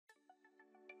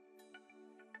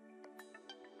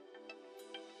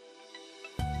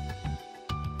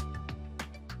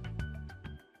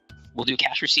We'll do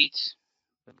cash receipts.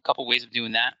 We have a couple ways of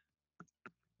doing that.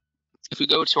 If we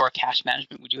go to our cash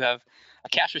management, we do have a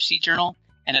cash receipt journal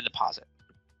and a deposit.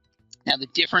 Now, the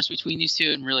difference between these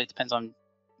two, and really it depends on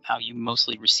how you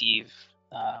mostly receive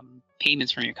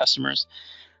payments from your customers.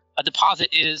 A deposit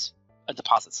is a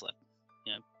deposit slip.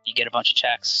 You get a bunch of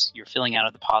checks, you're filling out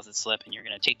a deposit slip, and you're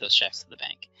going to take those checks to the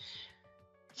bank.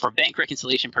 For bank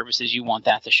reconciliation purposes, you want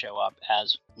that to show up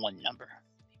as one number,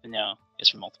 even though it's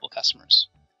for multiple customers.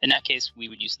 In that case, we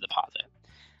would use the deposit.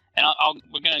 And I'm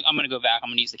going to go back. I'm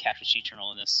going to use the cash receipt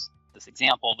journal in this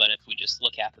example, but if we just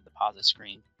look at the deposit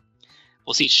screen,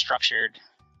 we'll see it's structured.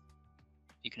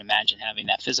 You can imagine having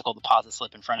that physical deposit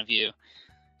slip in front of you,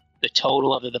 the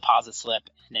total of the deposit slip,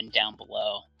 and then down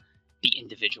below, the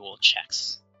individual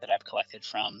checks that I've collected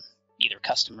from either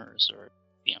customers or,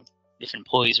 if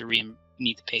employees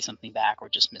need to pay something back, or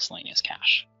just miscellaneous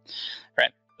cash,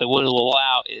 right? But what it will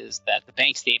allow is that the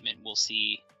bank statement will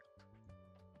see,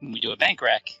 when we do a bank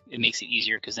rec, it makes it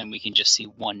easier because then we can just see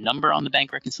one number on the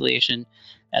bank reconciliation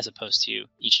as opposed to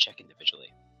each check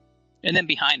individually. And then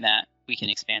behind that, we can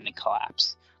expand and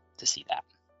collapse to see that.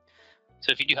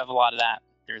 So if you do have a lot of that,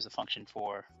 there's a function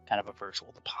for kind of a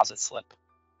virtual deposit slip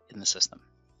in the system.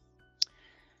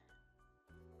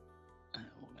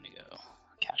 We're going to go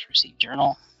cash receipt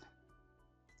journal.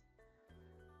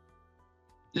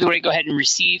 The way to go ahead and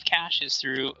receive cash is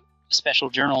through a special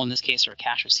journal, in this case, or a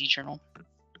cash receipt journal.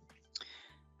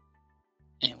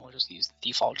 And we'll just use the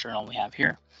default journal we have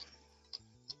here.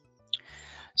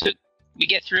 So we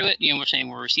get through it, we're saying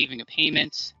we're receiving a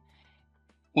payment.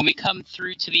 When we come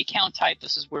through to the account type,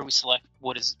 this is where we select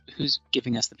who's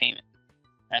giving us the payment.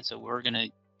 And so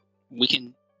we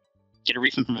can get a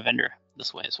refund from a vendor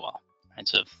this way as well. And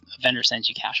so if a vendor sends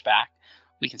you cash back,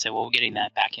 we can say, well, we're getting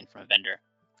that back in from a vendor,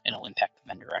 and it'll impact the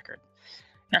vendor record.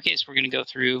 In our case, we're going to go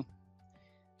through,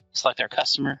 select our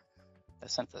customer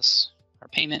that sent us our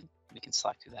payment. We can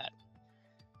select who that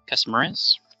customer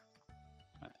is.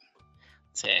 Let's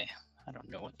say, I don't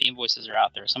know what the invoices are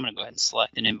out there, so I'm going to go ahead and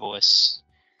select an invoice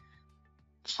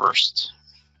first.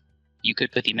 You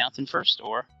could put the amount in first,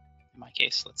 or in my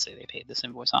case, let's say they paid this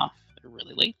invoice off. They're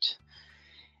really late.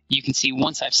 You can see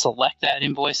once I've selected that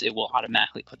invoice, it will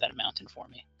automatically put that amount in for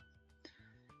me.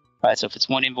 All right, so if it's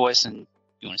one invoice and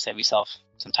you want to save yourself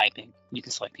some typing, you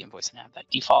can select the invoice and have that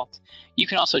default. You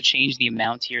can also change the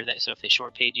amount here. So if they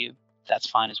short paid you, that's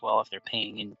fine as well. If they're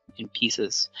paying in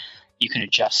pieces, you can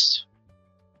adjust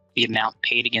the amount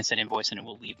paid against that invoice, and it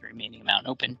will leave the remaining amount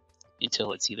open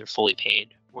until it's either fully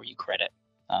paid or you credit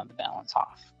the balance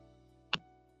off.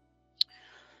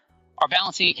 Our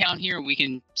balancing account here, we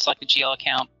can select a GL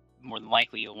account. More than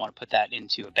likely, you'll want to put that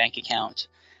into a bank account.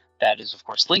 That is, of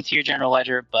course, linked to your general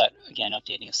ledger, but again,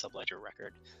 updating a subledger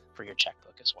record for your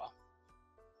checkbook as well.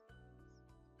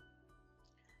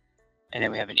 And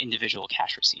then we have an individual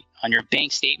cash receipt. On your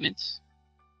bank statement,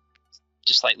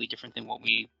 just slightly different than what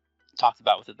we talked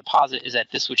about with the deposit, is that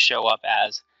this would show up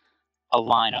as a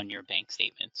line on your bank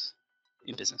statements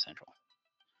in Business Central,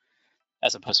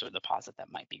 as opposed to a deposit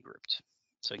that might be grouped.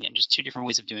 So again, just two different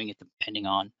ways of doing it depending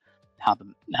on how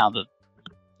the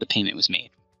payment was made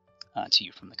to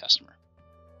you from the customer.